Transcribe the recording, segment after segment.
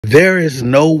There is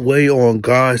no way on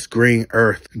God's green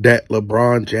earth that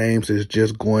LeBron James is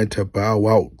just going to bow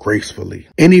out gracefully.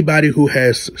 Anybody who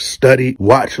has studied,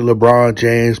 watched LeBron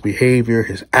James' behavior,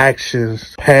 his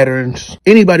actions, patterns,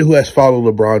 anybody who has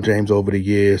followed LeBron James over the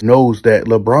years knows that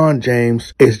LeBron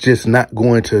James is just not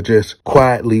going to just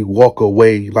quietly walk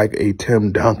away like a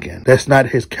Tim Duncan. That's not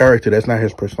his character. That's not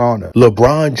his persona.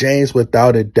 LeBron James,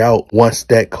 without a doubt, wants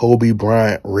that Kobe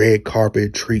Bryant red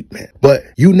carpet treatment. But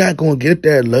you're not going to get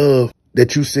that love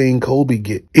that you seen Kobe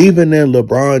get. Even in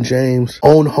LeBron James'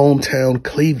 own hometown,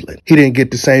 Cleveland, he didn't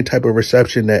get the same type of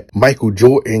reception that Michael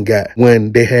Jordan got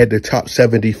when they had the top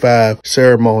 75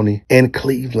 ceremony in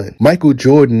Cleveland. Michael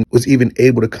Jordan was even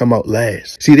able to come out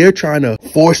last. See, they're trying to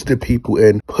force the people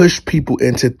and push people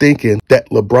into thinking that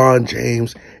LeBron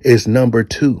James is number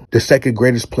 2, the second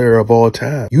greatest player of all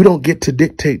time. You don't get to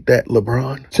dictate that,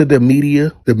 LeBron. To the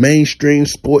media, the mainstream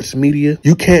sports media,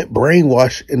 you can't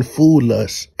brainwash and fool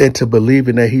us into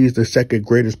believing that he's the second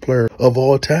greatest player of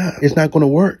all time. It's not going to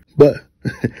work. But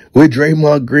what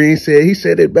Draymond Green said, he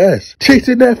said it best.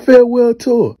 Chasing that farewell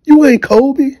tour. You ain't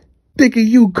Kobe. Thinking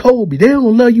you Kobe. They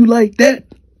don't love you like that.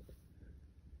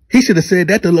 He should have said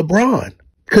that to LeBron,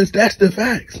 because that's the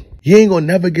facts. You ain't gonna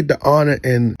never get the honor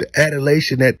and the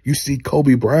adulation that you see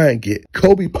Kobe Bryant get.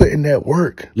 Kobe put in that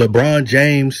work. LeBron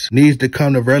James needs to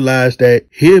come to realize that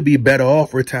he'll be better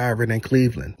off retiring in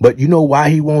Cleveland. But you know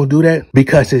why he won't do that?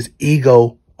 Because his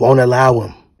ego won't allow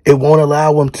him. It won't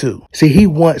allow him to. See, he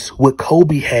wants what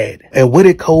Kobe had. And what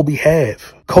did Kobe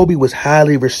have? Kobe was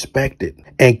highly respected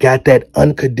and got that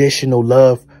unconditional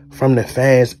love from the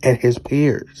fans and his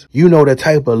peers. You know the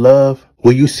type of love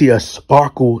where you see a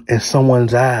sparkle in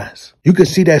someone's eyes. You could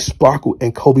see that sparkle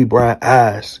in Kobe Bryant's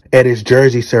eyes at his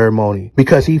jersey ceremony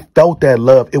because he felt that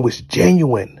love. It was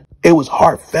genuine. It was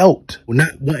heartfelt.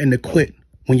 Not wanting to quit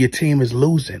when your team is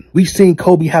losing. We've seen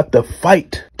Kobe have to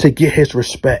fight to get his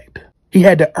respect. He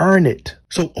had to earn it.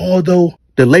 So although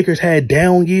the Lakers had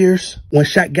down years, when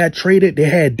Shaq got traded, they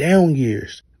had down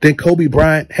years. Then Kobe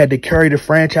Bryant had to carry the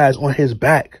franchise on his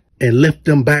back and lift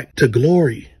them back to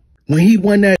glory. When he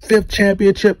won that 5th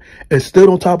championship and stood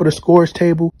on top of the scores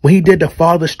table, when he did the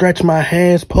father stretch my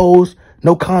hands pose,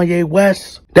 no Kanye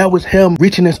West, that was him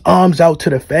reaching his arms out to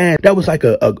the fans. That was like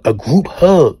a group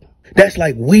hug. That's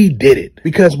like we did it.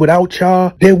 Because without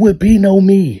y'all, there would be no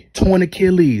me. Torn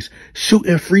Achilles,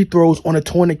 shooting free throws on a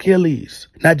torn Achilles.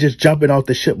 Not just jumping off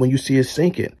the ship when you see it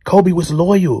sinking. Kobe was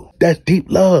loyal. That's deep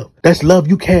love. That's love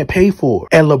you can't pay for.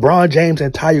 And LeBron James'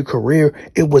 entire career,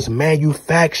 it was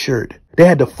manufactured. They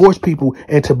had to force people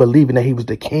into believing that he was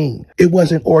the king. It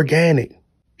wasn't organic.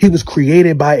 He was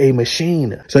created by a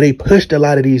machine. So they pushed a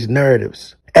lot of these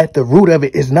narratives. At the root of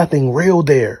it is nothing real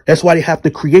there. That's why they have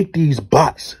to create these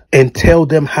bots and tell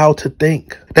them how to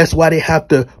think. That's why they have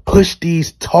to push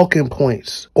these talking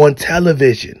points on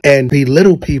television and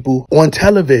belittle people on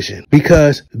television.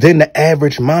 Because then the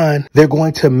average mind, they're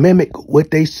going to mimic what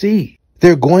they see.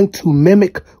 They're going to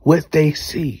mimic what they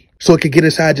see. So it could get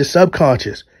inside your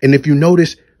subconscious. And if you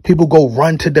notice, people go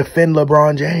run to defend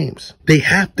LeBron James. They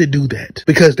have to do that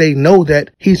because they know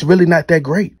that he's really not that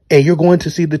great. And you're going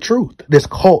to see the truth. This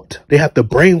cult, they have to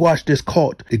brainwash this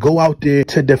cult to go out there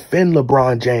to defend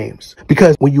LeBron James.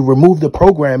 Because when you remove the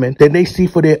programming, then they see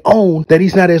for their own that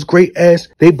he's not as great as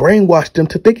they brainwashed him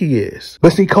to think he is.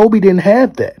 But see, Kobe didn't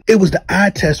have that. It was the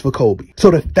eye test for Kobe. So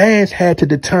the fans had to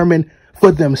determine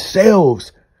for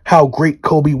themselves how great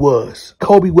Kobe was.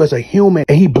 Kobe was a human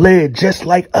and he bled just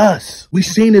like us. We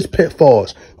seen his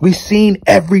pitfalls. We seen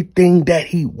everything that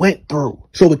he went through.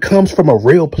 So it comes from a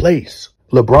real place.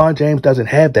 LeBron James doesn't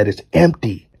have that. It's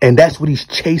empty. And that's what he's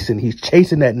chasing. He's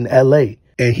chasing that in LA.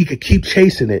 And he could keep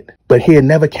chasing it, but he'll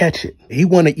never catch it. He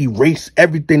want to erase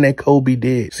everything that Kobe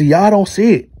did. See, y'all don't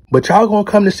see it, but y'all gonna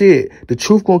come to see it. The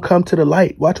truth gonna come to the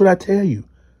light. Watch what I tell you.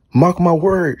 Mark my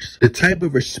words. The type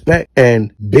of respect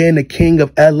and being the king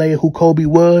of LA who Kobe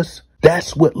was,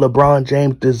 that's what LeBron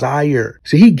James desired.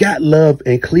 See, he got love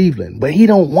in Cleveland, but he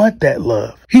don't want that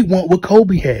love. He want what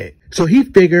Kobe had. So he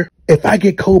figured, if I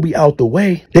get Kobe out the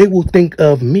way, they will think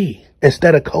of me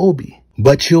instead of Kobe.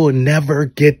 But you'll never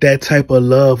get that type of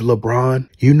love, LeBron.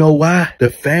 You know why? The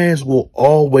fans will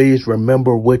always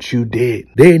remember what you did.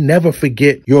 They never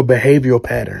forget your behavioral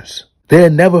patterns. They'll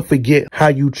never forget how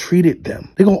you treated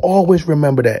them. They're going to always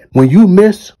remember that. When you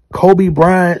miss Kobe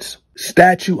Bryant's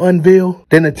statue unveil,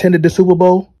 then attended the Super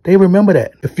Bowl, they remember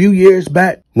that. A few years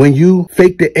back, when you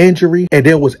faked the injury and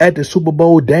then was at the Super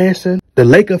Bowl dancing, the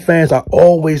Laker fans are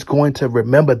always going to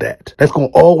remember that. That's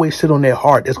going to always sit on their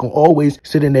heart. That's going to always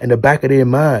sit in the back of their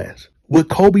minds. What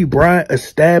Kobe Bryant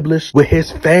established with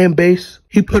his fan base,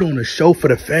 he put on a show for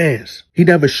the fans. He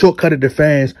never shortcutted the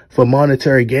fans for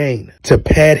monetary gain to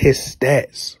pad his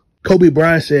stats. Kobe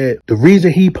Bryant said the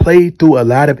reason he played through a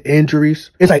lot of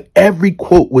injuries, it's like every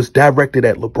quote was directed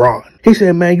at LeBron. He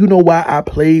said, man, you know why I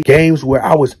played games where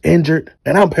I was injured?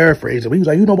 And I'm paraphrasing, but he was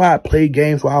like, you know why I played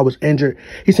games where I was injured?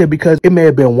 He said, because it may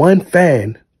have been one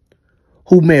fan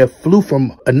who may have flew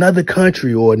from another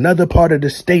country or another part of the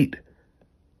state,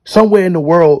 somewhere in the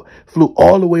world, flew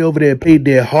all the way over there, paid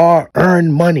their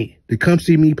hard-earned money to come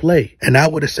see me play. And I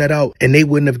would have sat out and they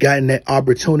wouldn't have gotten that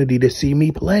opportunity to see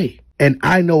me play. And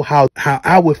I know how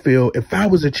I would feel if I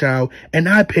was a child and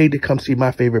I paid to come see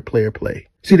my favorite player play.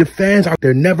 See, the fans,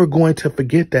 they're never going to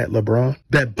forget that, LeBron.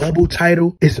 That bubble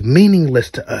title is meaningless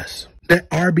to us. That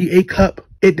RBA Cup,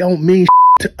 it don't mean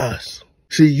to us.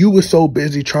 See, you were so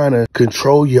busy trying to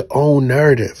control your own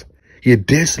narrative. You're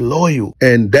disloyal.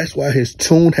 And that's why his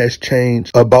tune has changed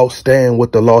about staying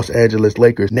with the Los Angeles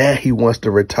Lakers. Now he wants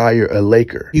to retire a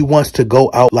Laker. He wants to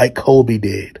go out like Kobe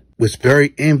did. Was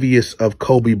very envious of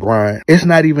Kobe Bryant. It's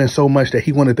not even so much that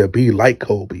he wanted to be like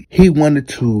Kobe. He wanted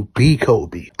to be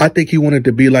Kobe. I think he wanted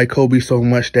to be like Kobe so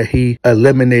much that he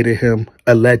eliminated him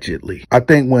allegedly. I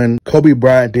think when Kobe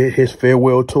Bryant did his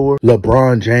farewell tour,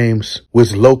 LeBron James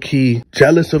was low-key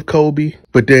jealous of Kobe,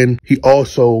 but then he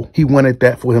wanted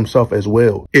that for himself as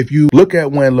well. If you look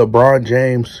at when LeBron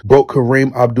James broke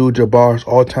Kareem Abdul-Jabbar's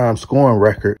all-time scoring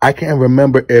record, I can't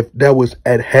remember if that was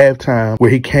at halftime where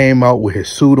he came out with his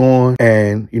suit on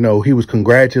and, you know, he was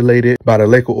congratulated by the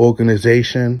Laker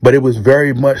organization, but it was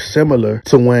very much similar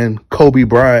to when Kobe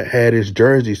Bryant had his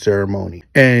jersey ceremony.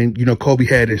 And, you know, Kobe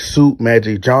had his suit,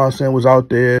 Magic Johnson was out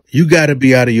there. You got to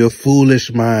be out of your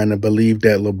foolish mind to believe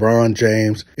that LeBron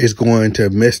James is going to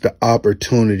miss the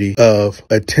opportunity of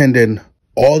attending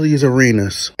all these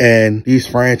arenas and these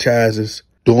franchises,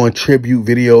 doing tribute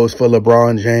videos for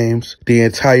LeBron James. The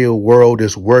entire world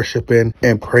is worshiping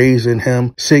and praising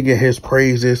him, singing his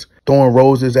praises, throwing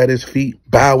roses at his feet,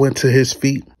 bowing to his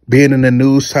feet, being in the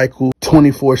news cycle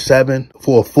 24/7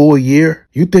 for a full year.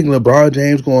 You think LeBron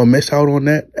James going to miss out on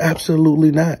that?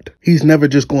 Absolutely not. He's never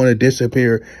just going to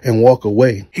disappear and walk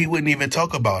away. He wouldn't even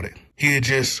talk about it. He'd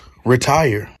just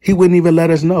retire. He wouldn't even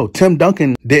let us know. Tim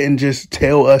Duncan didn't just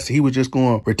tell us he was just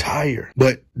going to retire.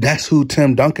 But that's who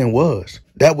Tim Duncan was.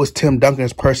 That was Tim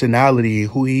Duncan's personality,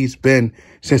 who he's been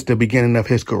since the beginning of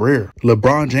his career.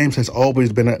 LeBron James has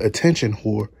always been an attention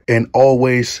whore and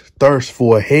always thirsts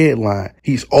for a headline.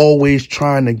 He's always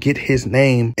trying to get his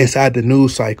name inside the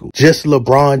news cycle. Just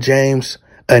LeBron James'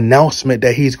 announcement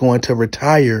that he's going to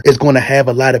retire is going to have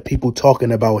a lot of people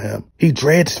talking about him. He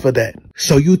dreads for that.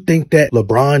 So you think that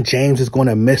LeBron James is going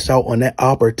to miss out on that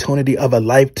opportunity of a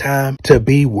lifetime to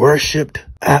be worshipped?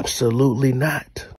 Absolutely not.